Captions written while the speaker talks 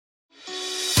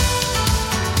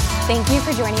Thank you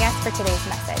for joining us for today's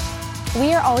message.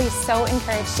 We are always so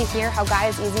encouraged to hear how God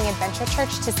is using Adventure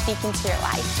Church to speak into your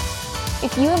life.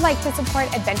 If you would like to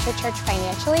support Adventure Church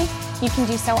financially, you can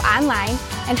do so online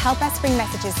and help us bring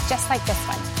messages just like this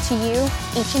one to you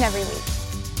each and every week.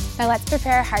 Now let's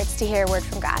prepare our hearts to hear a word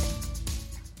from God.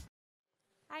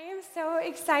 I am so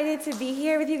excited to be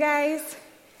here with you guys.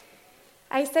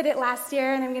 I said it last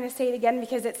year, and I'm going to say it again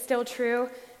because it's still true.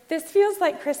 This feels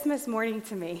like Christmas morning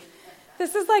to me.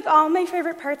 This is like all my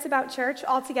favorite parts about church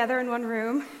all together in one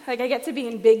room. Like I get to be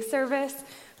in big service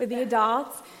with the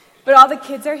adults, but all the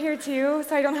kids are here too,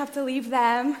 so I don't have to leave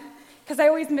them because I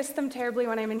always miss them terribly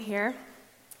when I'm in here.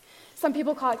 Some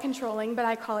people call it controlling, but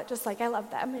I call it just like I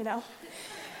love them, you know.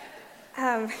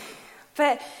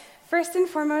 But first and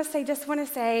foremost, I just want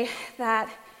to say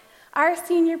that our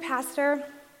senior pastor,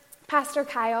 Pastor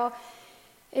Kyle,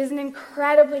 is an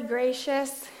incredibly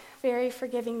gracious, very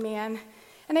forgiving man.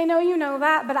 And I know you know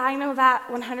that, but I know that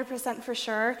 100% for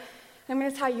sure. And I'm going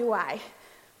to tell you why.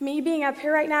 Me being up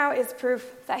here right now is proof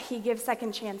that he gives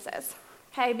second chances,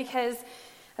 okay? Because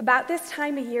about this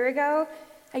time a year ago,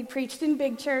 I preached in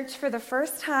big church for the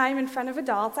first time in front of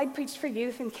adults. I'd preached for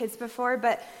youth and kids before,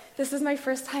 but this is my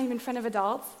first time in front of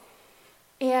adults.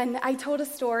 And I told a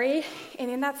story, and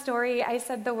in that story, I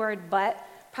said the word but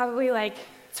probably like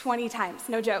 20 times,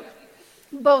 no joke,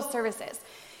 both services.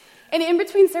 And in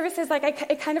between services,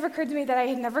 it kind of occurred to me that I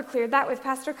had never cleared that with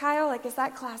Pastor Kyle. Like, is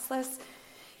that classless?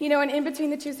 You know, and in between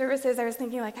the two services, I was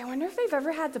thinking, I wonder if they've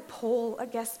ever had to poll a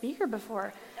guest speaker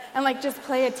before and, just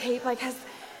play a tape.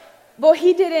 Well,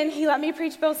 he didn't. He let me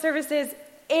preach both services,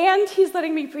 and he's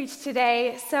letting me preach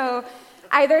today. So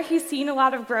either he's seen a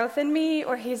lot of growth in me,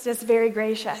 or he's just very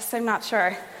gracious. I'm not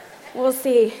sure. We'll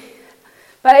see.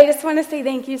 But I just want to say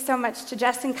thank you so much to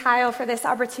Jess and Kyle for this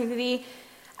opportunity.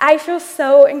 I feel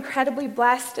so incredibly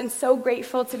blessed and so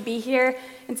grateful to be here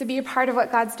and to be a part of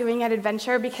what God's doing at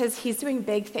Adventure because he's doing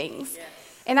big things. Yes.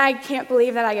 And I can't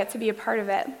believe that I get to be a part of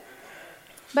it.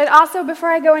 But also, before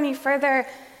I go any further,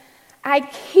 I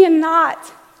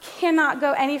cannot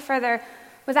go any further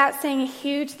without saying a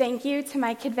huge thank you to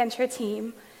my Kidventure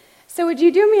team. So would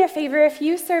you do me a favor if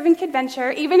you serve in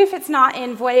Kidventure, even if it's not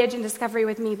in Voyage and Discovery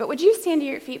with me, but would you stand to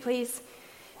your feet, please?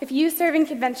 If you serve in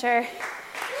Kidventure...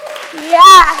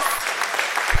 Yes,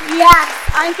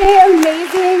 aren't they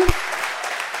amazing?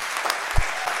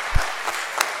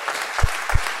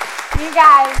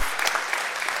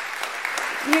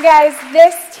 You guys,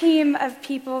 this team of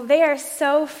people, they are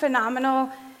so phenomenal.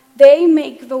 They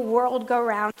make the world go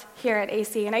round here at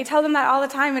AC. And I tell them that all the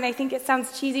time, and I think it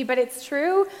sounds cheesy, but it's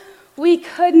true. We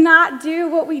could not do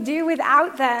what we do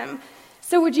without them.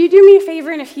 So would you do me a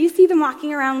favor, and if you see them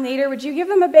walking around later, would you give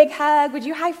them a big hug? Would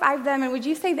you high-five them, and would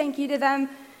you say thank you to them?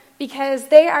 Because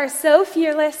they are so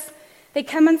fearless. They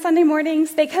come on Sunday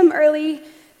mornings. They come early.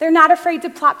 They're not afraid to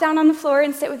plop down on the floor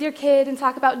and sit with your kid and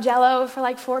talk about Jell-O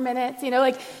for 4 minutes.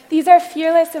 These are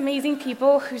fearless, amazing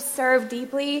people who serve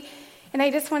deeply. And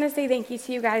I just want to say thank you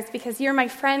to you guys because you're my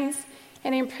friends,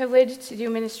 and I'm privileged to do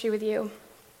ministry with you.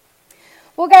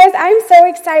 Well, guys, I'm so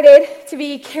excited to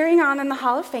be carrying on in the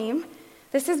Hall of Fame.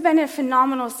 This has been a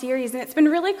phenomenal series, and it's been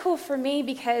really cool for me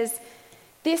because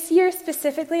this year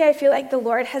specifically, I feel like the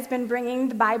Lord has been bringing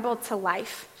the Bible to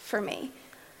life for me.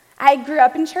 I grew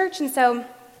up in church, and so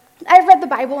I've read the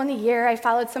Bible in a year. I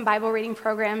followed some Bible reading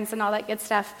programs and all that good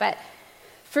stuff, but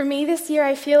for me this year,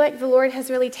 I feel like the Lord has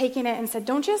really taken it and said,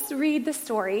 don't just read the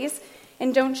stories,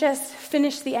 and don't just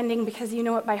finish the ending because you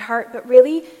know it by heart, but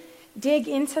really dig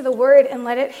into the Word and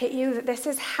let it hit you that this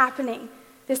is happening.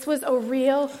 This was a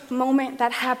real moment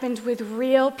that happened with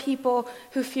real people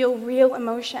who feel real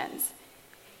emotions.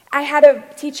 I had a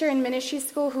teacher in ministry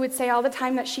school who would say all the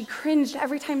time that she cringed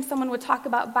every time someone would talk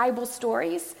about Bible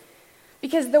stories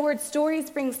because the word stories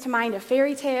brings to mind a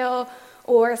fairy tale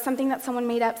or something that someone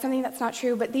made up, something that's not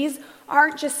true. But these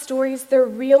aren't just stories. They're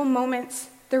real moments.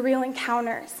 They're real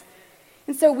encounters.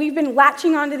 And so we've been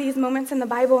latching onto these moments in the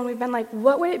Bible, and we've been like,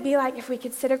 what would it be like if we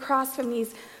could sit across from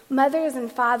these mothers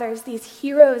and fathers, these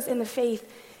heroes in the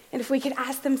faith, and if we could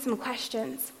ask them some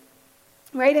questions,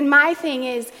 right? And my thing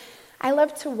is, I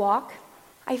love to walk.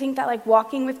 I think that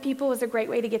walking with people is a great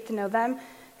way to get to know them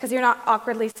because you're not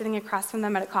awkwardly sitting across from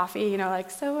them at a coffee,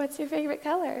 so what's your favorite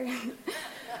color?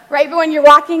 Right? But when you're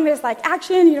walking, there's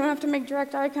action. You don't have to make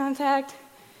direct eye contact.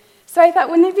 So I thought,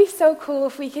 wouldn't it be so cool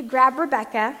if we could grab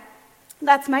Rebekah?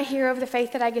 That's my hero of the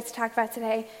faith that I get to talk about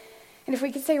today. And if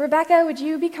we could say, Rebekah, would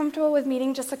you be comfortable with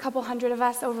meeting just a couple hundred of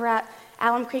us over at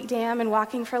Alum Creek Dam and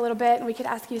walking for a little bit, and we could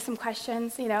ask you some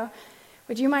questions,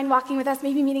 Would you mind walking with us,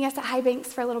 maybe meeting us at High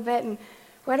Banks for a little bit, and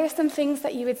what are some things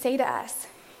that you would say to us?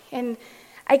 And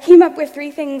I came up with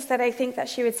 3 things that I think that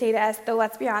she would say to us, though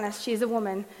let's be honest, she's a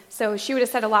woman, so she would have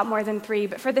said a lot more than 3,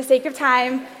 but for the sake of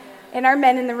time and our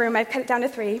men in the room, I've cut it down to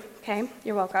 3, okay?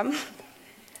 You're welcome.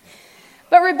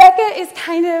 But Rebekah is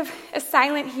kind of a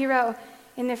silent hero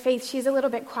in the faith. She's a little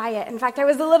bit quiet. In fact, I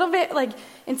was a little bit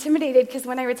intimidated because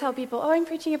when I would tell people, I'm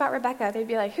preaching about Rebekah, they'd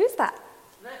be like, who's that?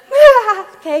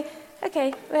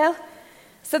 Okay, well,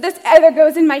 so this either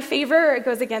goes in my favor or it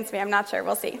goes against me. I'm not sure.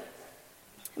 We'll see.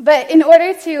 But in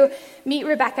order to meet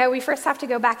Rebekah, we first have to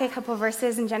go back a couple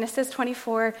verses in Genesis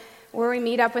 24, where we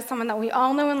meet up with someone that we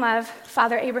all know and love,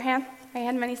 Father Abraham. I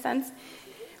had many sons.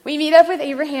 We meet up with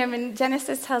Abraham, and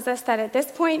Genesis tells us that at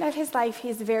this point of his life,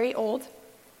 he's very old,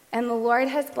 and the Lord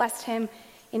has blessed him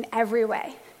in every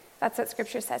way. That's what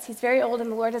Scripture says. He's very old, and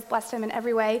the Lord has blessed him in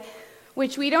every way,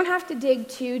 which we don't have to dig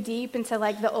too deep into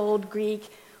the old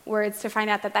Greek words to find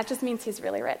out that just means he's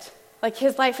really rich.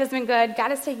 His life has been good. God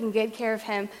has taken good care of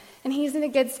him, and he's in a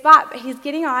good spot, but he's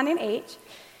getting on in age,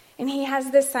 and he has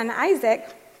this son, Isaac.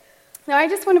 Now, I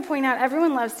just want to point out,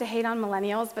 everyone loves to hate on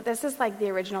millennials, but this is the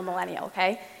original millennial,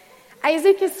 okay?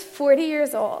 Isaac is 40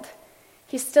 years old.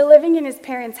 He's still living in his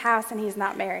parents' house, and he's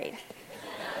not married,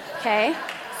 okay?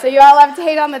 So you all love to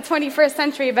hate on the 21st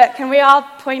century, but can we all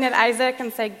point at Isaac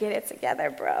and say, get it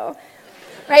together, bro?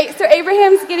 Right? So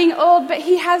Abraham's getting old, but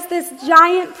he has this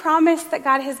giant promise that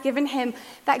God has given him,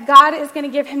 that God is going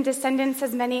to give him descendants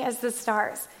as many as the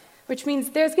stars, which means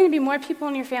there's going to be more people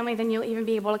in your family than you'll even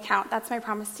be able to count. That's my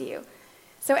promise to you.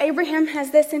 So Abraham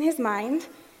has this in his mind,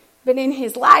 but in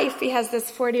his life, he has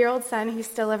this 40-year-old son who's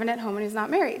still living at home and who's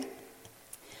not married.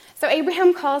 So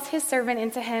Abraham calls his servant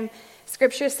into him.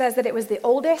 Scripture says that it was the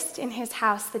oldest in his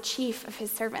house, the chief of his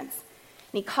servants.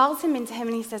 And he calls him into him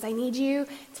and he says, I need you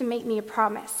to make me a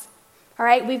promise. All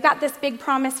right, we've got this big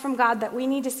promise from God that we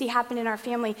need to see happen in our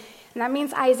family. And that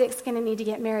means Isaac's going to need to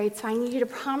get married. So I need you to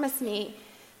promise me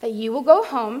that you will go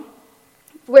home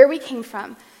where we came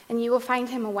from and you will find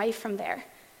him a wife from there.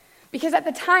 Because at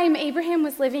the time, Abraham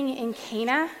was living in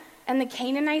Canaan, and the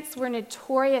Canaanites were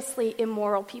notoriously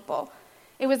immoral people.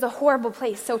 It was a horrible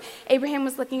place. So Abraham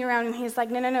was looking around and he's like,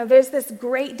 no, there's this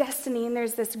great destiny and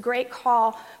there's this great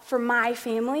call for my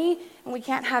family, and we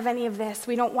can't have any of this.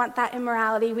 We don't want that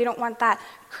immorality. We don't want that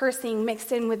cursing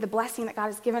mixed in with the blessing that God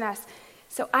has given us.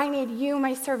 So I need you,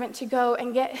 my servant, to go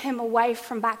and get him a wife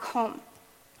from back home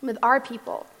with our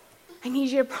people. I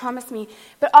need you to promise me,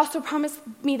 but also promise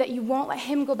me that you won't let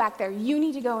him go back there. You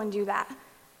need to go and do that.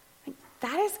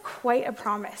 That is quite a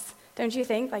promise. Don't you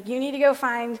think? You need to go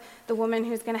find the woman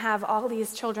who's going to have all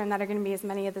these children that are going to be as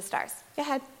many of the stars. Go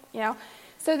ahead,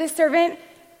 So this servant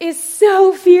is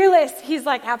so fearless. He's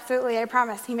like, absolutely, I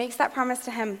promise. He makes that promise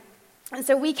to him. And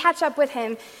so we catch up with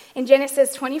him in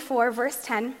Genesis 24, verse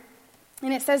 10.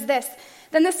 And it says this,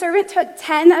 Then the servant took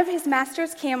 10 of his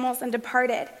master's camels and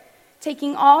departed,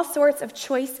 taking all sorts of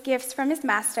choice gifts from his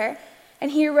master.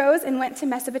 And he arose and went to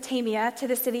Mesopotamia, to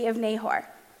the city of Nahor.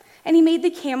 And he made the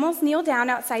camels kneel down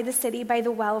outside the city by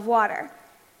the well of water,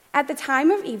 at the time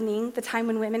of evening, the time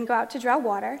when women go out to draw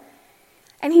water.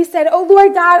 And he said, O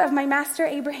Lord God of my master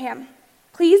Abraham,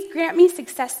 please grant me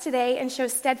success today and show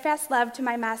steadfast love to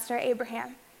my master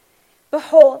Abraham.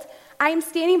 Behold, I am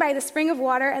standing by the spring of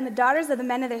water, and the daughters of the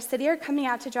men of their city are coming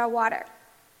out to draw water.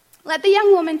 Let the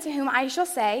young woman to whom I shall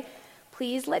say,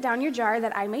 please let down your jar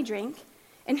that I may drink,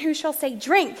 and who shall say,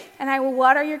 drink, and I will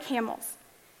water your camels.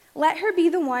 Let her be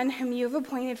the one whom you have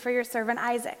appointed for your servant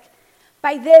Isaac.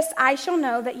 By this I shall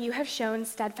know that you have shown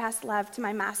steadfast love to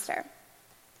my master.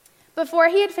 Before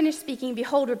he had finished speaking,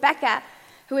 behold, Rebekah,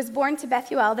 who was born to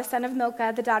Bethuel, the son of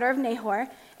Milcah, the daughter of Nahor,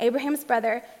 Abraham's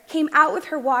brother, came out with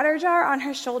her water jar on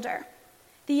her shoulder.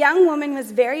 The young woman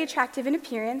was very attractive in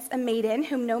appearance, a maiden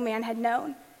whom no man had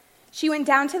known. She went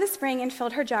down to the spring and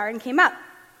filled her jar and came up.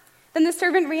 Then the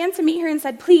servant ran to meet her and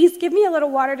said, please give me a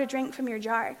little water to drink from your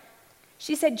jar.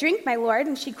 She said, drink, my lord,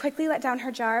 and she quickly let down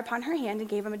her jar upon her hand and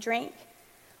gave him a drink.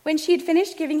 When she had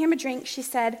finished giving him a drink, she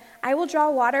said, I will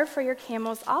draw water for your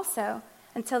camels also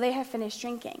until they have finished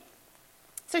drinking.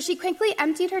 So she quickly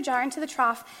emptied her jar into the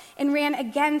trough and ran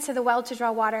again to the well to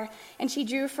draw water, and she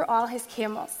drew for all his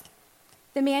camels.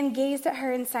 The man gazed at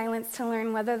her in silence to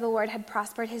learn whether the Lord had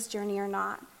prospered his journey or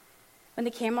not. When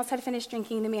the camels had finished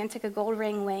drinking, the man took a gold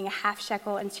ring weighing a half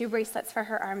shekel and 2 bracelets for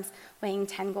her arms weighing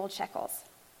 10 gold shekels.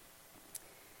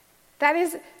 That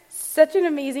is such an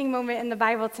amazing moment in the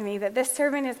Bible to me, that this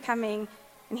servant is coming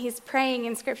and he's praying,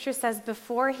 and Scripture says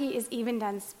before he is even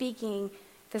done speaking,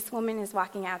 this woman is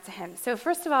walking out to him. So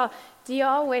first of all, do you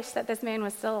all wish that this man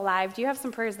was still alive? Do you have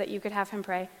some prayers that you could have him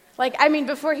pray?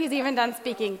 Before he's even done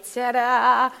speaking,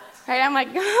 ta-da! Right? I'm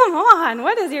like, come on,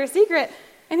 what is your secret?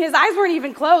 And his eyes weren't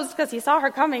even closed because he saw her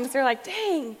coming. So you're like,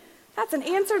 dang, that's an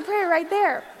answered prayer right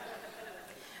there.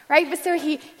 Right? But so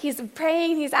he's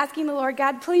praying, he's asking the Lord,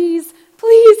 God, please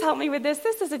help me with this.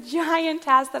 This is a giant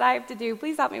task that I have to do.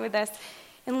 Please help me with this.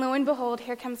 And lo and behold,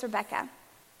 here comes Rebekah,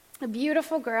 a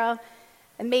beautiful girl,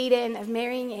 a maiden of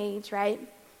marrying age, right?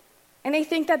 And I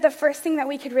think that the first thing that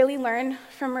we could really learn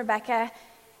from Rebekah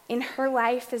in her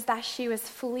life is that she was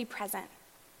fully present.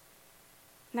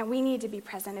 Now, we need to be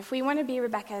present. If we want to be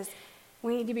Rebekahs,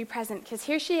 we need to be present. Because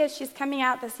here she is, she's coming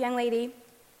out, this young lady,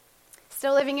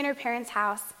 still living in her parents'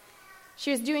 house.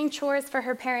 She was doing chores for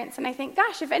her parents. And I think,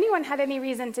 gosh, if anyone had any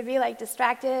reason to be like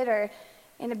distracted or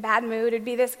in a bad mood, it'd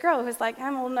be this girl who's like,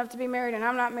 I'm old enough to be married and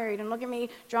I'm not married. And look at me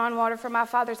drawing water from my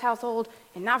father's household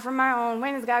and not from my own.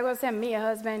 When is God going to send me a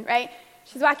husband, right?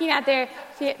 She's walking out there.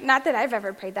 Not that I've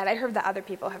ever prayed that. I heard that other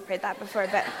people have prayed that before,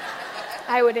 but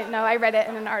I wouldn't know. I read it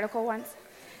in an article once.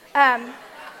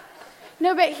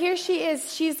 No, but here she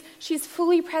is. She's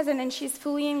fully present and she's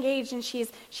fully engaged and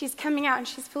she's coming out and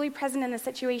she's fully present in the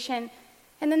situation.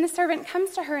 And then the servant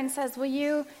comes to her and says, will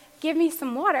you give me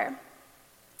some water?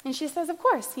 And she says, of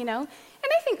course, And I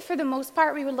think for the most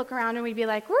part, we would look around and we'd be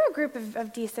like, we're a group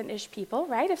of decent-ish people,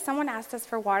 right? If someone asked us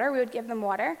for water, we would give them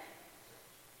water.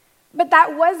 But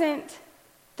that wasn't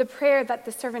the prayer that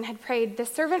the servant had prayed. The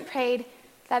servant prayed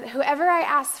that whoever I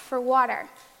ask for water,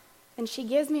 then she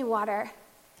gives me water,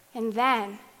 and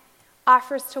then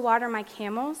offers to water my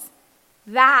camels,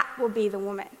 that will be the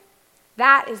woman.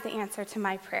 That is the answer to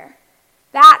my prayer.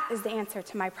 That is the answer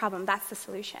to my problem. That's the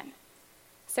solution.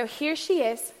 So here she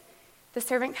is. The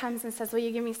servant comes and says, will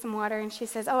you give me some water? And she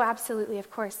says, oh, absolutely,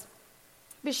 of course.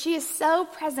 But she is so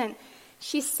present.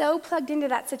 She's so plugged into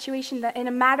that situation that in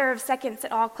a matter of seconds,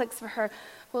 it all clicks for her.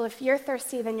 Well, if you're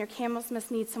thirsty, then your camels must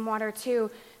need some water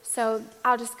too. So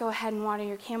I'll just go ahead and water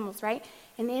your camels, right?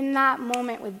 And in that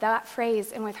moment, with that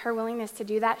phrase and with her willingness to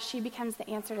do that, she becomes the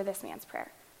answer to this man's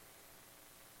prayer.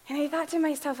 And I thought to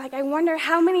myself, I wonder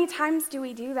how many times do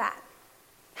we do that?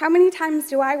 How many times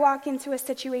do I walk into a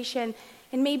situation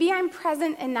and maybe I'm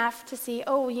present enough to see,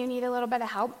 oh, you need a little bit of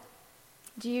help?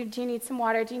 Do you need some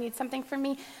water? Do you need something from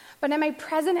me? But am I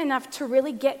present enough to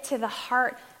really get to the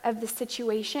heart of the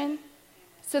situation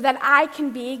so that I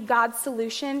can be God's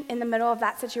solution in the middle of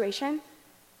that situation?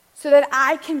 So that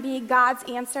I can be God's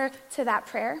answer to that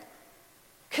prayer?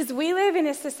 Because we live in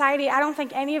a society, I don't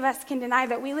think any of us can deny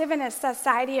that we live in a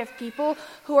society of people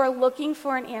who are looking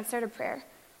for an answer to prayer.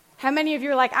 How many of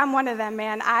you are like, I'm one of them,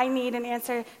 man. I need an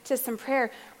answer to some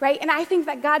prayer, right? And I think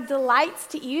that God delights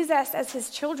to use us as his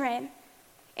children.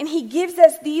 And he gives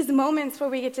us these moments where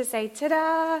we get to say,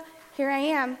 ta-da, here I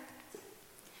am.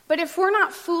 But if we're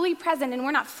not fully present and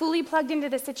we're not fully plugged into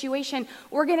the situation,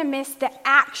 we're going to miss the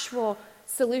actual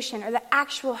solution or the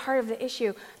actual heart of the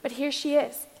issue. But here she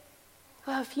is.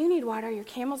 Well, if you need water, your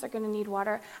camels are going to need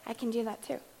water. I can do that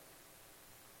too.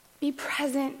 Be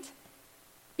present.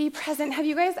 Be present. Have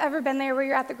you guys ever been there where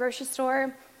you're at the grocery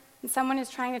store and someone is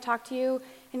trying to talk to you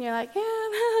and you're like,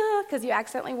 yeah, because you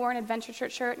accidentally wore an Adventure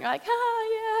Church shirt and you're like,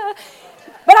 yeah,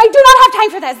 but I do not have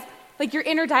time for this. Like your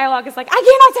inner dialogue is like, I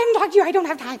cannot sit and talk to you. I don't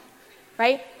have time,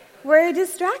 right? We're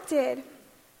distracted.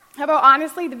 How about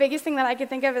honestly, the biggest thing that I could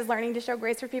think of is learning to show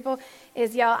grace for people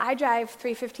is, y'all, I drive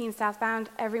 315 southbound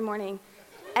every morning.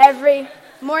 Every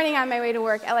morning on my way to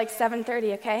work at like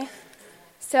 7:30, okay?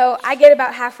 So I get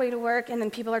about halfway to work, and then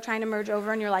people are trying to merge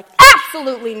over, and you're like,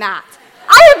 absolutely not.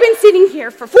 I have been sitting here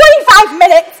for 45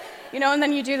 minutes, and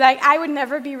then you do that. I would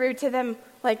never be rude to them,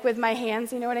 like with my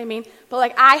hands, you know what I mean? But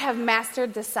like I have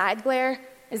mastered the side glare.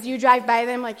 As you drive by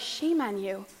them, like, shame on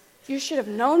you. You should have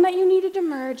known that you needed to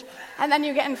merge. And then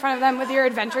you get in front of them with your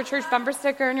Adventure Church bumper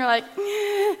sticker, and you're like,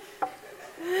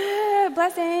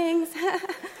 blessings,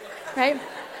 right?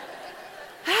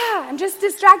 I'm just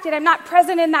distracted. I'm not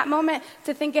present in that moment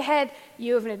to think ahead.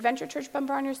 You have an Adventure Church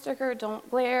bumper on your sticker. Don't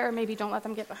glare. Or maybe don't let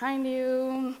them get behind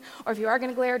you. Or if you are going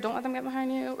to glare, don't let them get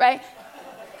behind you, right?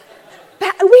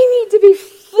 But we need to be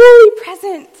fully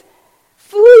present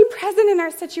in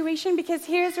our situation, because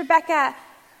here's Rebekah,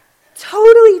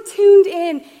 totally tuned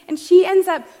in, and she ends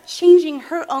up changing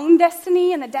her own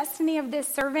destiny and the destiny of this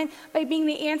servant by being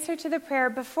the answer to the prayer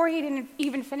before he didn't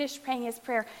even finish praying his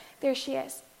prayer. There she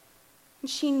is. And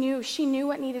she knew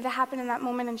what needed to happen in that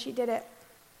moment, and she did it.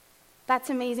 That's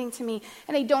amazing to me.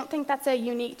 And I don't think that's a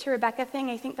unique to Rebekah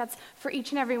thing. I think that's for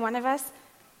each and every one of us.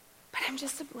 But I'm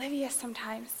just oblivious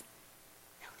sometimes.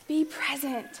 Be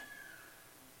present.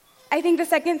 I think the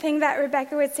second thing that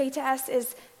Rebekah would say to us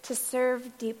is to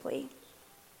serve deeply.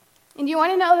 And you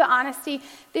want to know the honesty?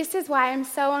 This is why I'm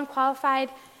so unqualified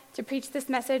to preach this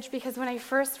message, because when I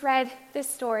first read this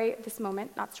story, this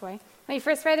moment, not story, When I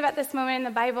first read about this moment in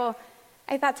the Bible,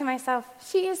 I thought to myself,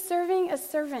 she is serving a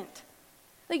servant.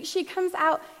 Like, she comes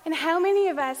out, and how many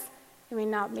of us, I mean,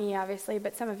 not me, obviously,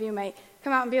 but some of you might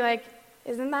come out and be like,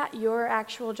 isn't that your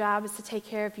actual job, is to take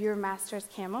care of your master's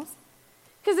camels?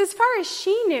 Because as far as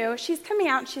she knew, she's coming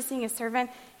out and she's seeing a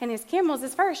servant and his camels.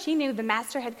 As far as she knew, the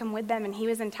master had come with them and he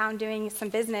was in town doing some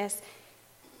business.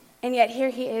 And yet here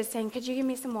he is saying, could you give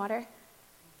me some water?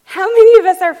 How many of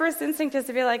us, our first instinct is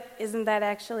to be like, isn't that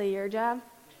actually your job?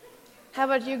 How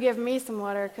about you give me some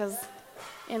water? Because,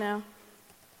 And then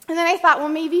I thought, well,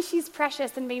 maybe she's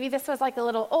precious, and maybe this was like a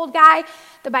little old guy.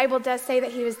 The Bible does say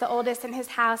that he was the oldest in his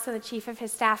house and the chief of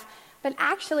his staff. But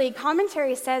actually,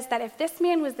 commentary says that if this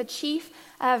man was the chief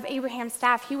of Abraham's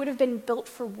staff, he would have been built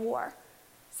for war.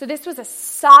 So this was a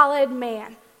solid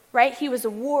man, right? He was a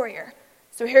warrior.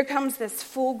 So here comes this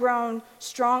full-grown,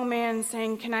 strong man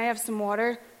saying, can I have some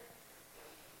water?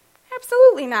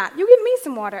 Absolutely not. You give me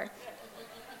some water.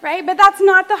 Right? But that's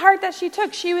not the heart that she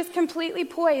took. She was completely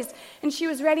poised, and she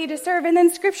was ready to serve. And then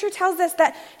Scripture tells us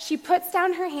that she puts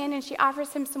down her hand and she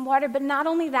offers him some water. But not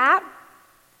only that,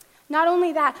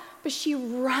 but she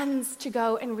runs to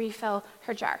go and refill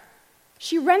her jar.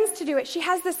 She runs to do it. She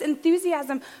has this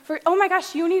enthusiasm for, oh my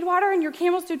gosh, you need water and your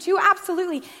camels do too?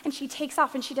 Absolutely. And she takes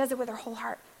off and she does it with her whole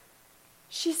heart.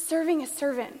 She's serving a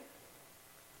servant.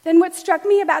 Then what struck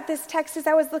me about this text as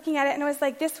I was looking at it, and I was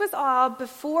like, this was all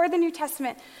before the New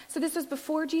Testament. So this was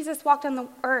before Jesus walked on the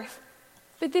earth.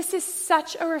 But this is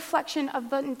such a reflection of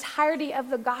the entirety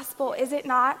of the gospel, is it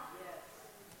not?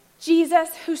 Jesus,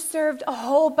 who served a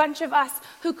whole bunch of us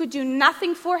who could do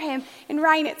nothing for him. And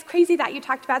Ryan, it's crazy that you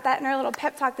talked about that in our little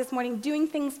pep talk this morning, doing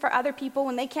things for other people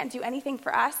when they can't do anything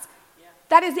for us. Yeah.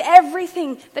 That is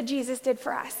everything that Jesus did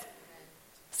for us.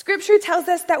 Scripture tells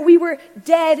us that we were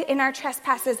dead in our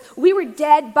trespasses. We were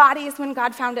dead bodies when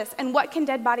God found us. And what can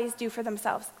dead bodies do for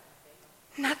themselves?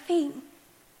 Nothing.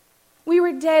 We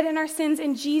were dead in our sins,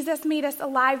 and Jesus made us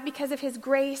alive because of his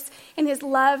grace and his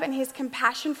love and his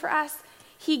compassion for us.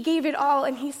 He gave it all,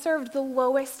 and he served the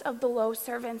lowest of the low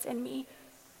servants in me.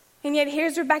 And yet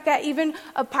here's Rebekah, even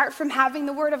apart from having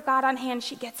the word of God on hand,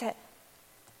 she gets it.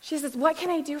 She says, what can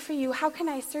I do for you? How can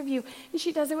I serve you? And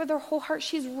she does it with her whole heart.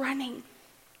 She's running.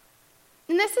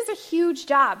 And this is a huge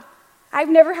job. I've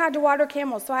never had to water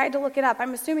camels, so I had to look it up.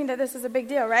 I'm assuming that this is a big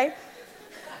deal, right?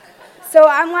 So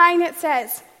online it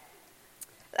says,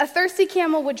 a thirsty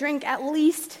camel would drink at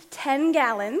least 10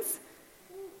 gallons,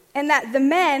 and that the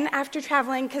men, after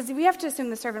traveling, because we have to assume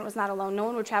the servant was not alone. No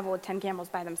one would travel with 10 camels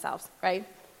by themselves, right?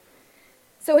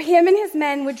 So him and his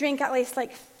men would drink at least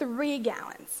 3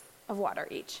 gallons of water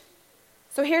each.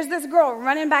 So here's this girl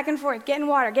running back and forth, getting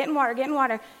water.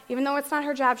 Even though it's not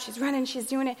her job, she's running, she's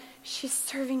doing it. She's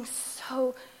serving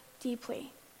so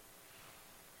deeply.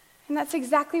 And that's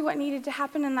exactly what needed to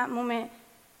happen in that moment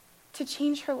to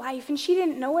change her life. And she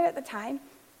didn't know it at the time.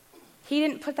 He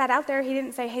didn't put that out there. He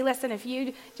didn't say, hey, listen, if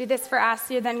you do this for us,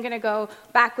 you're then going to go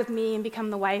back with me and become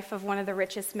the wife of one of the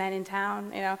richest men in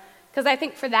town, Because I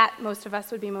think for that, most of us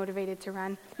would be motivated to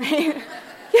run. Right? Yeah,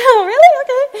 really?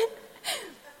 Okay.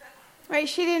 Right?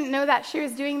 She didn't know that. She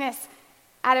was doing this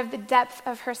out of the depth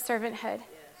of her servanthood.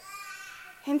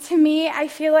 And to me, I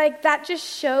feel like that just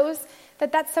shows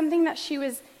that that's something that she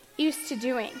was used to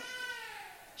doing.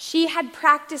 She had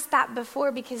practiced that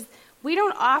before, because we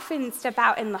don't often step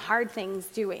out in the hard things,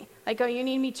 do we? Like, oh, you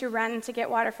need me to run to get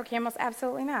water for camels?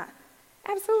 Absolutely not.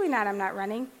 Absolutely not. I'm not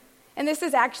running. And this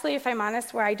is actually, if I'm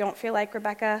honest, where I don't feel like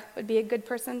Rebekah would be a good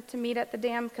person to meet at the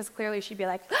dam, because clearly she'd be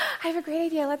like, I have a great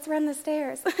idea. Let's run the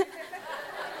stairs.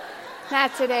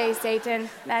 Not today, Satan.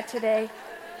 Not today.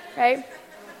 Right?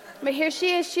 But here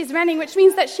she is. She's running, which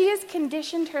means that she has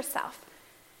conditioned herself.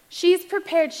 She's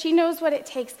prepared. She knows what it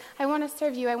takes. I want to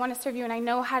serve you. I want to serve you, and I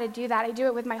know how to do that. I do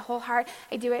it with my whole heart.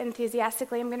 I do it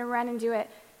enthusiastically. I'm going to run and do it,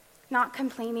 not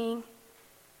complaining.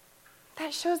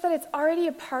 That shows that it's already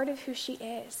a part of who she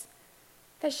is,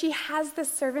 that she has this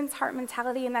servant's heart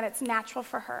mentality and that it's natural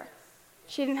for her.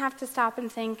 She didn't have to stop and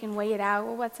think and weigh it out.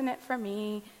 Well, what's in it for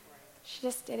me? She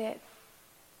just did it.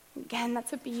 Again,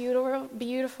 that's a beautiful,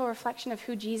 beautiful reflection of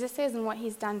who Jesus is and what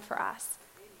he's done for us.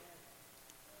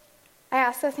 I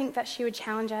also think that she would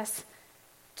challenge us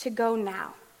to go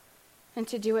now and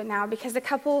to do it now, because a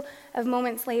couple of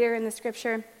moments later in the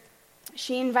scripture,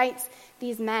 she invites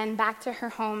these men back to her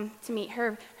home to meet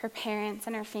her parents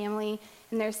and her family,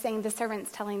 and they're saying, the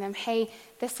servant's telling them, hey,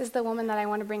 this is the woman that I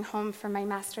want to bring home for my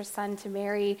master's son to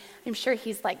marry. I'm sure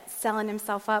he's selling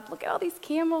himself up. Look at all these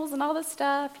camels and all this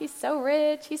stuff. He's so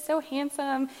rich. He's so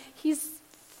handsome. He's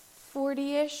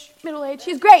 40-ish, middle-aged.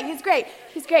 He's great.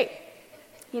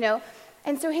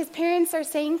 And so his parents are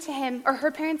saying to him, or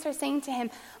her parents are saying to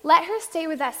him, let her stay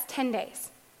with us 10 days.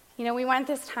 We want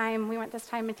this time.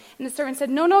 And the servant said,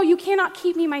 no, you cannot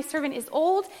keep me. My servant is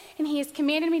old, and he has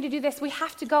commanded me to do this. We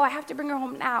have to go. I have to bring her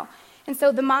home now. And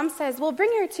so the mom says, well,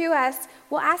 bring her to us.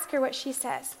 We'll ask her what she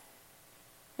says.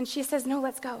 And she says, no,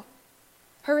 let's go.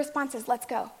 Her response is, let's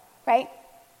go, right?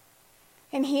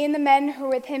 And he and the men who were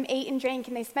with him ate and drank,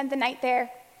 and they spent the night there.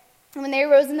 And when they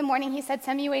arose in the morning, he said,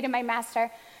 send me away to my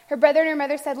master. Her brother and her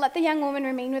mother said, let the young woman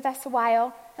remain with us a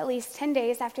while, at least 10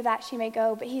 days. After that she may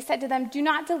go. But he said to them, do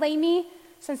not delay me,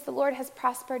 since the Lord has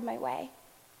prospered my way.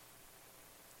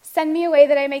 Send me away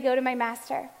that I may go to my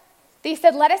master. They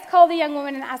said, let us call the young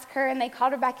woman and ask her. And they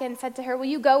called Rebekah and said to her, will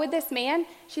you go with this man?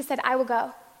 She said, I will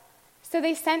go. So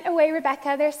they sent away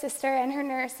Rebekah, their sister, and her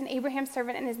nurse, and Abraham's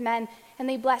servant and his men. And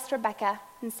they blessed Rebekah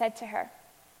and said to her.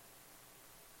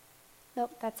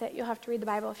 Nope, that's it. You'll have to read the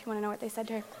Bible if you want to know what they said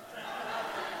to her.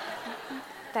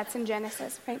 That's in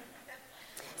Genesis, right?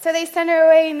 So they sent her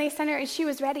away, and she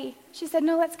was ready. She said,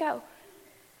 no, let's go.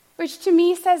 Which to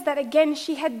me says that, again,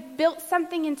 she had built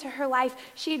something into her life.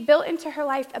 She had built into her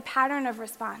life a pattern of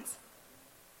response.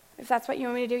 If that's what you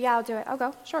want me to do, yeah, I'll do it. I'll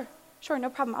go. Sure, no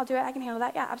problem. I'll do it. I can handle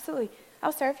that. Yeah, absolutely.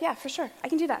 I'll serve. Yeah, for sure. I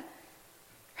can do that.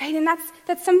 Right? And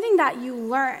that's something that you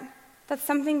learn. That's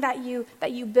something that you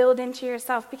build into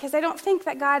yourself, because I don't think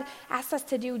that God asks us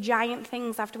to do giant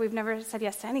things after we've never said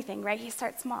yes to anything, right? He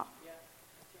starts small. Yeah.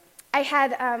 I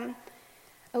had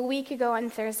a week ago on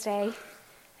Thursday,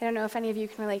 I don't know if any of you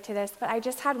can relate to this, but I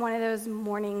just had one of those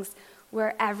mornings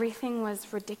where everything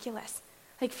was ridiculous.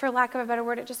 Like, for lack of a better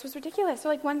word, it just was ridiculous. So,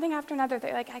 like, one thing after another,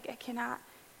 like, I cannot,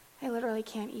 I literally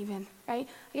can't even, right?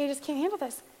 Like, I just can't handle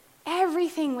this.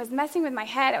 Everything was messing with my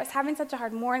head. I was having such a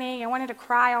hard morning. I wanted to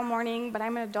cry all morning, but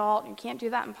I'm an adult. You can't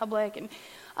do that in public and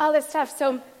all this stuff.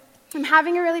 So I'm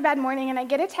having a really bad morning, and I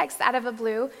get a text out of the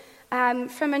blue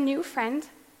from a new friend.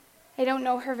 I don't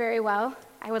know her very well.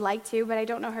 I would like to, but I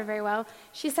don't know her very well.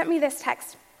 She sent me this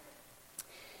text.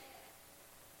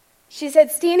 She said,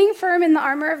 standing firm in the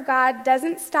armor of God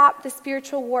doesn't stop the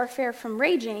spiritual warfare from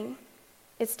raging.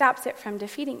 It stops it from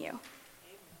defeating you.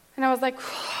 And I was like,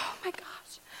 oh my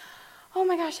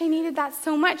gosh, I needed that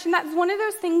so much. And that's one of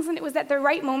those things, and it was at the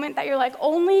right moment that you're like,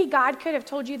 only God could have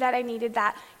told you that I needed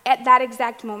that at that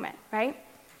exact moment, right?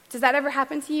 Does that ever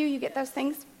happen to you? You get those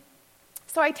things?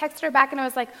 So I texted her back, and I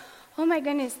was like, oh my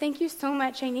goodness, thank you so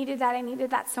much. I needed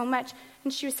that so much.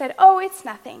 And she said, oh, it's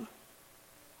nothing.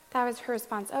 That was her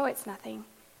response. Oh, it's nothing.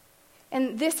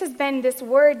 And this has been this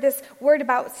word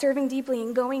about serving deeply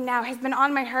and going now has been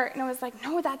on my heart. And I was like,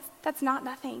 no, that's not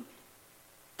nothing.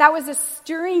 That was a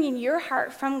stirring in your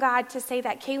heart from God to say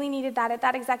that Kaylee needed that at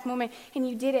that exact moment, and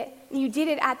you did it. And you did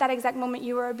it at that exact moment.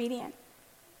 You were obedient.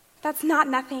 That's not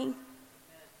nothing.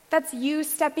 That's you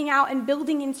stepping out and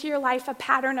building into your life a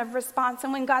pattern of response.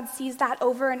 And when God sees that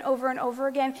over and over and over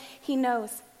again, he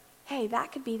knows, hey,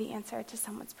 that could be the answer to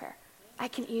someone's prayer. I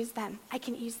can use them.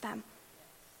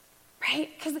 Right?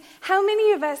 Because how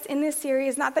many of us in this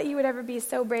series, not that you would ever be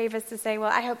so brave as to say,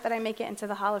 well, I hope that I make it into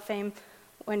the Hall of Fame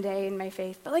one day in my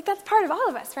faith. But that's part of all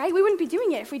of us, right? We wouldn't be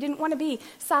doing it if we didn't want to be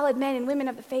solid men and women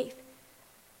of the faith.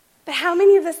 But how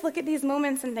many of us look at these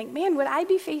moments and think, man, would I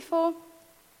be faithful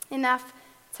enough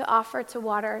to offer to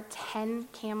water 10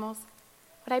 camels?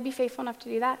 Would I be faithful enough to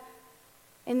do that?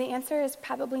 And the answer is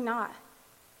probably not.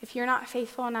 If you're not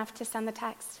faithful enough to send the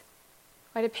text,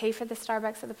 or to pay for the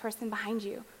Starbucks of the person behind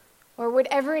you, or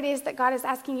whatever it is that God is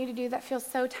asking you to do that feels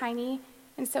so tiny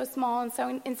and so small and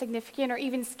so insignificant, or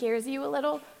even scares you a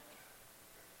little.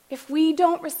 If we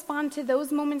don't respond to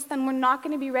those moments, then we're not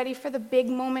going to be ready for the big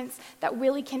moments that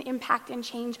really can impact and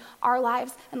change our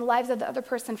lives and the lives of the other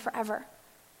person forever.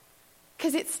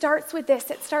 Because it starts with this.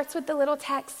 It starts with the little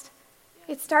text.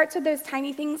 It starts with those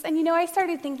tiny things. And I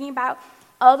started thinking about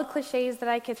all the cliches that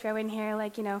I could throw in here,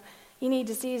 like, you need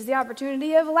to seize the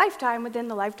opportunity of a lifetime within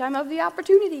the lifetime of the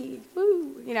opportunity.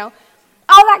 Woo,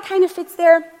 all that kind of fits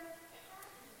there.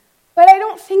 But I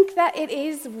don't think that it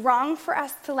is wrong for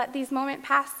us to let these moments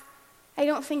pass. I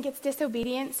don't think it's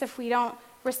disobedience if we don't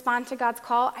respond to God's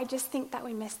call. I just think that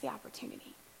we miss the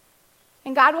opportunity.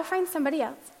 And God will find somebody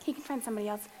else. He can find somebody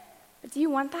else. But do you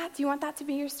want that? Do you want that to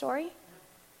be your story?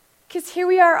 Because here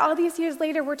we are all these years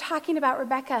later, we're talking about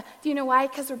Rebekah. Do you know why?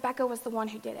 Because Rebekah was the one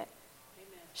who did it.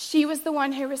 She was the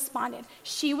one who responded.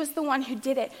 She was the one who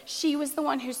did it. She was the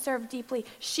one who served deeply.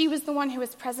 She was the one who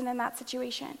was present in that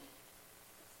situation.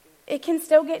 It can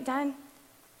still get done.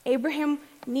 Abraham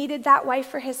needed that wife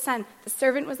for his son. The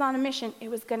servant was on a mission. It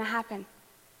was going to happen.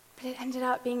 But it ended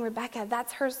up being Rebekah.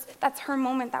 That's her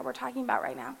moment that we're talking about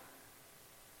right now.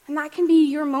 And that can be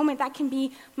your moment. That can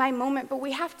be my moment. But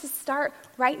we have to start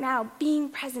right now, being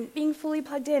present, being fully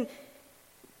plugged in,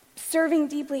 serving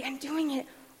deeply, and doing it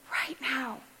right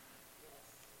now.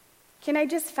 Can I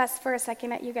just fuss for a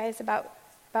second at you guys about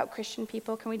Christian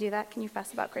people? Can we do that? Can you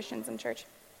fuss about Christians in church?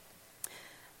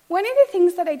 One of the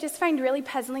things that I just find really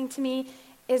puzzling to me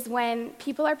is when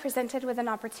people are presented with an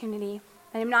opportunity.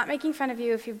 And I'm not making fun of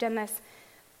you if you've done this,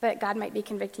 but God might be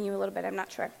convicting you a little bit, I'm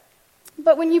not sure.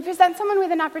 But when you present someone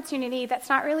with an opportunity that's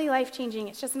not really life-changing,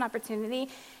 it's just an opportunity,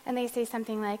 and they say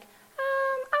something like,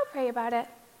 I'll pray about it.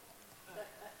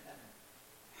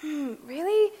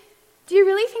 Really? Do you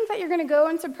really think that you're going to go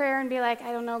into prayer and be like,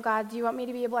 I don't know, God, do you want me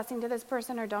to be a blessing to this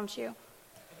person or don't you?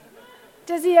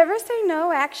 Does he ever say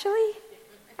no, actually?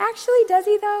 Actually, does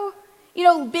he though? You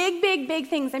know, big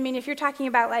things. I mean, if you're talking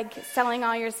about like selling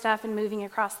all your stuff and moving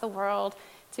across the world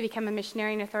to become a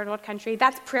missionary in a third world country,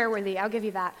 that's prayer worthy. I'll give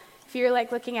you that. If you're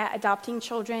like looking at adopting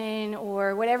children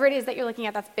or whatever it is that you're looking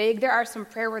at that's big, there are some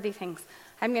prayer worthy things.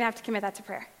 I'm going to have to commit that to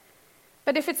prayer.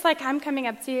 But if it's like I'm coming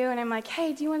up to you and I'm like,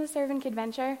 hey, do you want to serve in Kid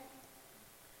Venture?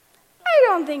 I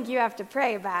don't think you have to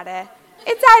pray about it.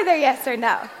 It's either yes or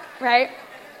no, right?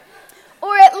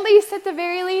 Or at least, at the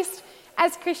very least,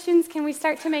 as Christians, can we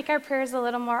start to make our prayers a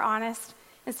little more honest?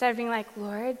 Instead of being like,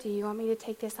 Lord, do you want me to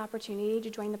take this opportunity to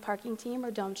join the parking team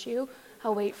or don't you?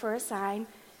 I'll wait for a sign.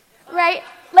 Right?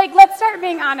 Like, let's start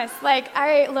being honest. Like, all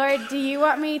right, Lord, do you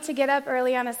want me to get up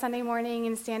early on a Sunday morning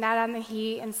and stand out on the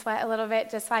heat and sweat a little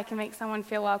bit just so I can make someone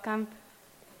feel welcome?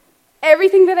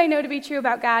 Everything that I know to be true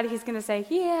about God, he's going to say,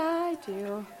 yeah, I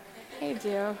do. I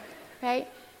do. Right?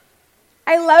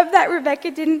 I love that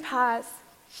Rebekah didn't pause.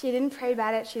 She didn't pray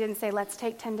about it. She didn't say, let's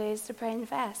take 10 days to pray and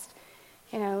fast.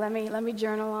 You know, let me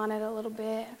journal on it a little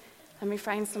bit. Let me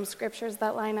find some scriptures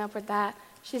that line up with that.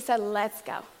 She said, let's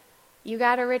go. You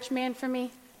got a rich man for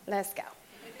me? Let's go.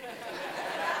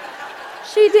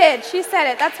 She did. She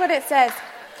said it. That's what it says.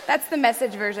 That's the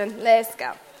Message version. Let's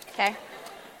go. Okay?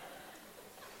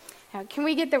 Now, can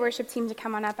we get the worship team to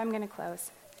come on up? I'm going to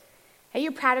close. Hey,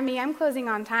 you're proud of me? I'm closing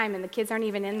on time, and the kids aren't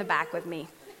even in the back with me.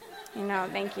 You know,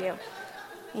 thank you.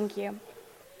 Thank you.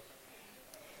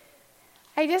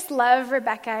 I just love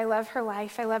Rebekah. I love her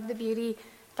life. I love the beauty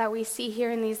that we see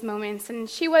here in these moments. And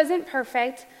she wasn't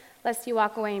perfect, lest you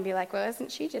walk away and be like, well,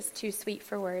 isn't she just too sweet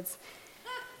for words?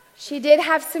 She did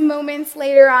have some moments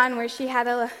later on where she had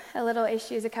a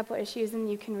couple issues, and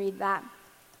you can read that.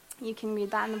 You can read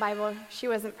that in the Bible. She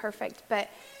wasn't perfect, but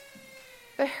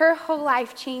her whole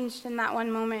life changed in that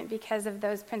one moment because of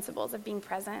those principles of being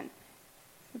present,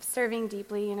 of serving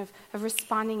deeply, and of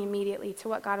responding immediately to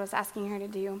what God was asking her to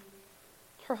do.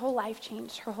 Her whole life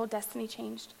changed. Her whole destiny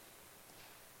changed.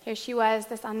 Here she was,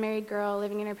 this unmarried girl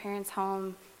living in her parents'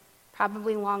 home,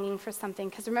 probably longing for something.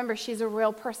 Because remember, she's a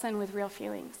real person with real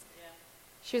feelings. Yeah.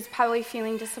 She was probably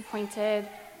feeling disappointed.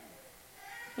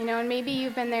 You know, and maybe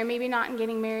you've been there, maybe not in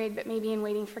getting married, but maybe in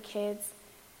waiting for kids,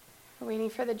 or waiting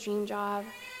for the dream job,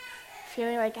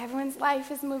 feeling like everyone's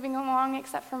life is moving along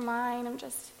except for mine. I'm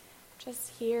just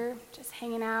here, just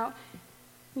hanging out.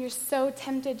 You're so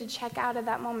tempted to check out of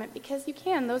that moment because you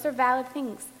can. Those are valid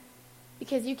things.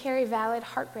 Because you carry valid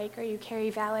heartbreak, or you carry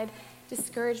valid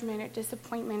discouragement or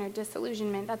disappointment or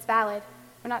disillusionment. That's valid.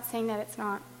 We're not saying that it's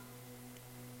not.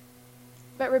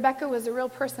 But Rebekah was a real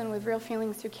person with real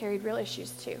feelings who carried real issues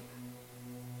too.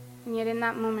 And yet in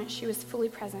that moment, she was fully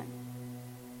present.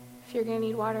 If you're going to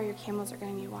need water, your camels are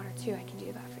going to need water too. I can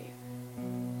do that for you.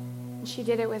 And she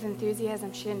did it with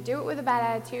enthusiasm. She didn't do it with a bad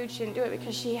attitude. She didn't do it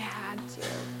because she had to.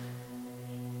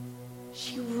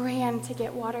 She ran to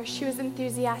get water. She was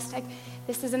enthusiastic.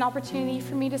 This is an opportunity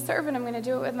for me to serve, and I'm going to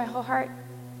do it with my whole heart.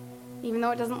 Even though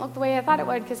it doesn't look the way I thought it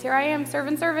would, because here I am,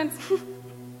 serving servants.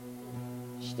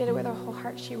 She did it with her whole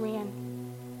heart. She ran.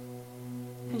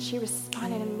 And she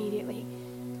responded immediately.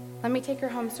 Let me take her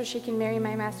home so she can marry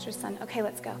my master's son. Okay,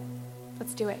 let's go.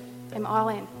 Let's do it. I'm all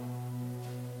in.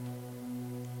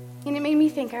 And it made me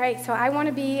think, all right, so I want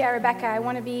to be a Rebekah. I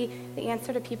want to be the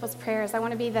answer to people's prayers. I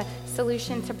want to be the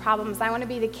solution to problems. I want to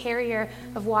be the carrier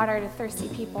of water to thirsty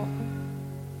people.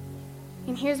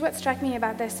 And here's what struck me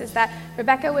about this is that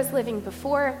Rebekah was living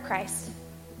before Christ,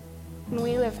 and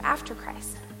we live after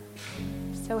Christ.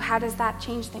 So how does that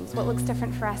change things? What looks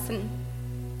different for us? And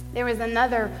there was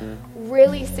another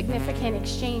really significant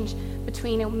exchange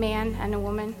between a man and a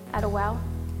woman at a well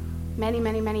many,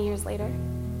 many, many years later.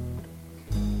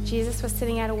 Jesus was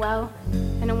sitting at a well,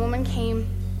 and a woman came,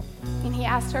 and he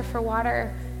asked her for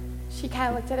water. She kind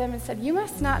of looked at him and said, you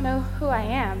must not know who I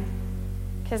am,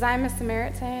 because I'm a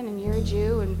Samaritan, and you're a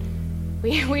Jew, and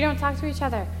we don't talk to each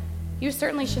other. You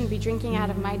certainly shouldn't be drinking out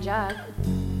of my jug.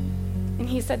 And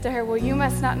he said to her, well, you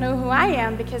must not know who I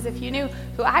am, because if you knew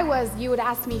who I was, you would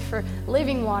ask me for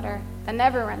living water that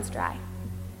never runs dry.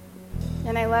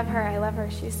 And I love her.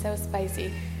 She's so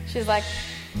spicy. She's like,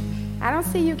 I don't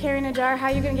see you carrying a jar. How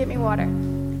are you going to get me water?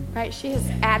 Right? She has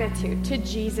attitude to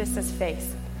Jesus'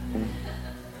 face.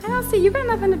 I don't see you got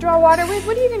nothing to draw water with.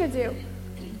 What are you going to do?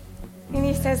 And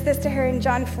he says this to her in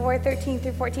John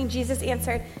 4:13-14. Jesus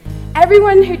answered,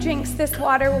 everyone who drinks this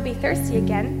water will be thirsty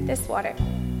again, this water.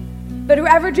 But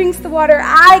whoever drinks the water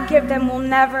I give them will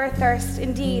never thirst.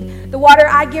 Indeed, the water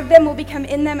I give them will become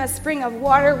in them a spring of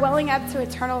water welling up to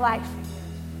eternal life.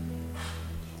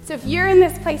 So if you're in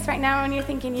this place right now and you're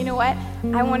thinking, you know what,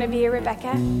 I want to be a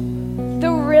Rebekah,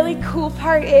 the really cool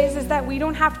part is that we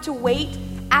don't have to wait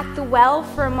at the well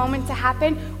for a moment to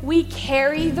happen. We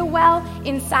carry the well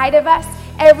inside of us.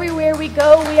 Everywhere we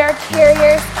go, we are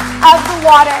carriers of the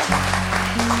water,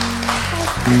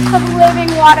 of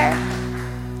living water.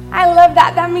 I love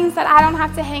that. That means that I don't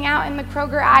have to hang out in the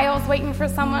Kroger aisles waiting for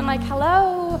someone like,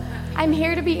 hello, I'm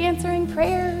here to be answering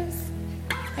prayers.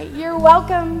 Right? You're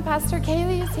welcome. Pastor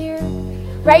Kaylee is here.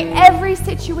 Right? Every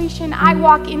situation I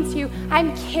walk into,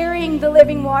 I'm carrying the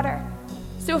living water.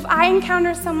 So if I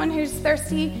encounter someone who's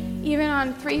thirsty, even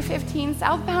on 315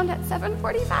 southbound at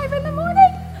 7:45 in the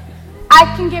morning, I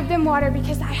can give them water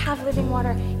because I have living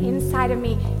water inside of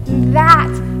me. That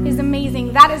is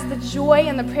amazing. That is the joy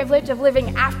and the privilege of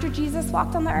living after Jesus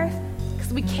walked on the earth,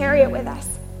 because we carry it with us.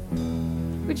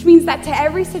 Which means that to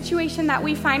every situation that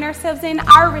we find ourselves in,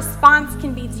 our response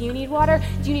can be, do you need water?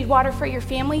 Do you need water for your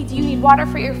family? Do you need water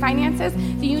for your finances?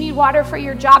 Do you need water for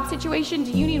your job situation?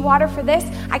 Do you need water for this?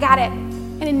 I got it.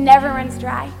 And it never runs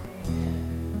dry.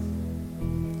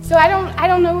 So I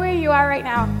don't know where you are right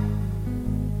now.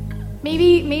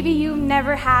 Maybe you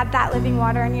never had that living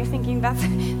water and you're thinking, that's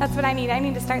what I need. I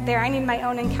need to start there. I need my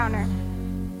own encounter.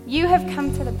 You have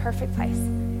come to the perfect place.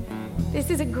 This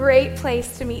is a great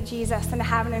place to meet Jesus and to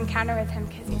have an encounter with him,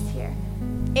 because he's here.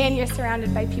 And you're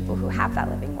surrounded by people who have that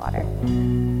living water.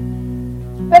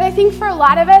 But I think for a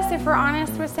lot of us, if we're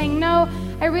honest, we're saying, no,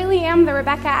 I really am the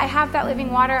Rebekah. I have that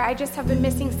living water. I just have been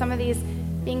missing some of these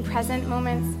being present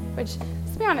moments, which,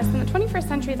 let's be honest, in the 21st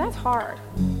century, that's hard.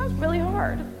 That's really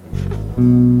hard.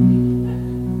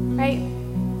 Right?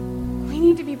 We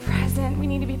need to be present. We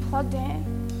need to be plugged in.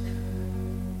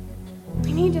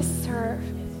 We need to serve.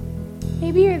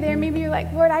 Maybe you're there. Maybe you're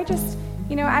like, Lord, I've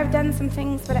done some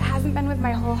things, but it hasn't been with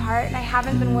my whole heart, and I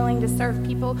haven't been willing to serve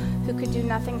people who could do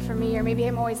nothing for me, or maybe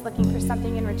I'm always looking for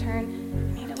something in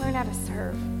return. I need to learn how to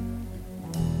serve.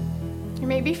 Or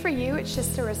maybe for you, it's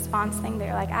just a response thing that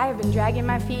you're like, I have been dragging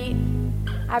my feet.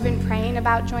 I've been praying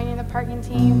about joining the parking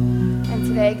team, and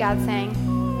today God's saying,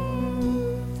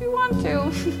 if you want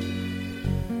to.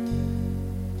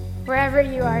 Wherever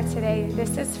you are today,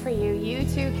 this is for you. You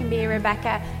too can be a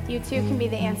Rebekah. You too can be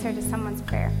the answer to someone's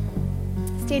prayer.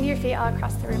 Stand to your feet all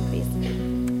across the room, please.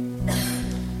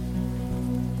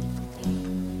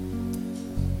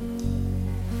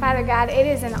 Father God, it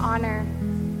is an honor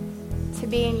to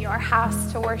be in your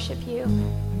house to worship you.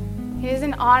 It is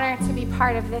an honor to be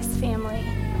part of this family.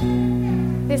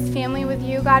 This family with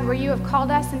you, God, where you have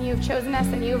called us and you have chosen us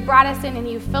and you have brought us in and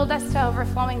you've filled us to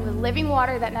overflowing with living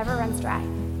water that never runs dry.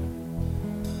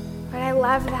 But I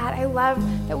love that. I love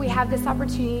that we have this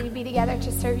opportunity to be together to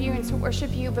serve you and to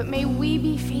worship you. But may we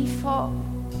be faithful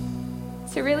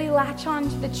to really latch on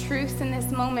to the truths in this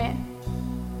moment.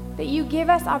 That you give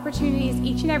us opportunities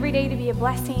each and every day to be a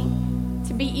blessing,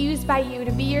 to be used by you,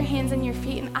 to be your hands and your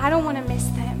feet. And I don't want to miss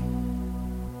them.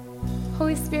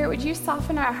 Holy Spirit, would you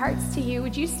soften our hearts to you?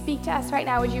 Would you speak to us right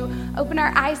now? Would you open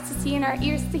our eyes to see and our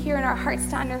ears to hear and our hearts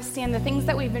to understand the things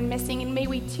that we've been missing? And may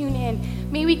we tune in.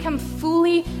 May we come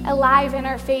fully alive in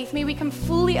our faith. May we come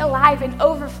fully alive and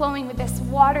overflowing with this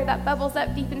water that bubbles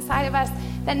up deep inside of us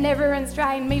that never runs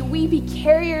dry. And may we be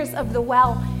carriers of the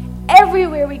well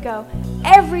everywhere we go.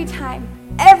 Every time,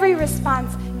 every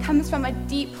response comes from a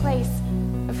deep place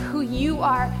of who you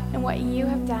are and what you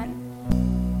have done.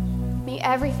 May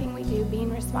everything we do be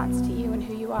in response to you and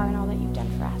who you are and all that you've done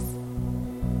for us.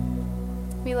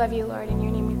 We love you, Lord. In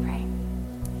your name we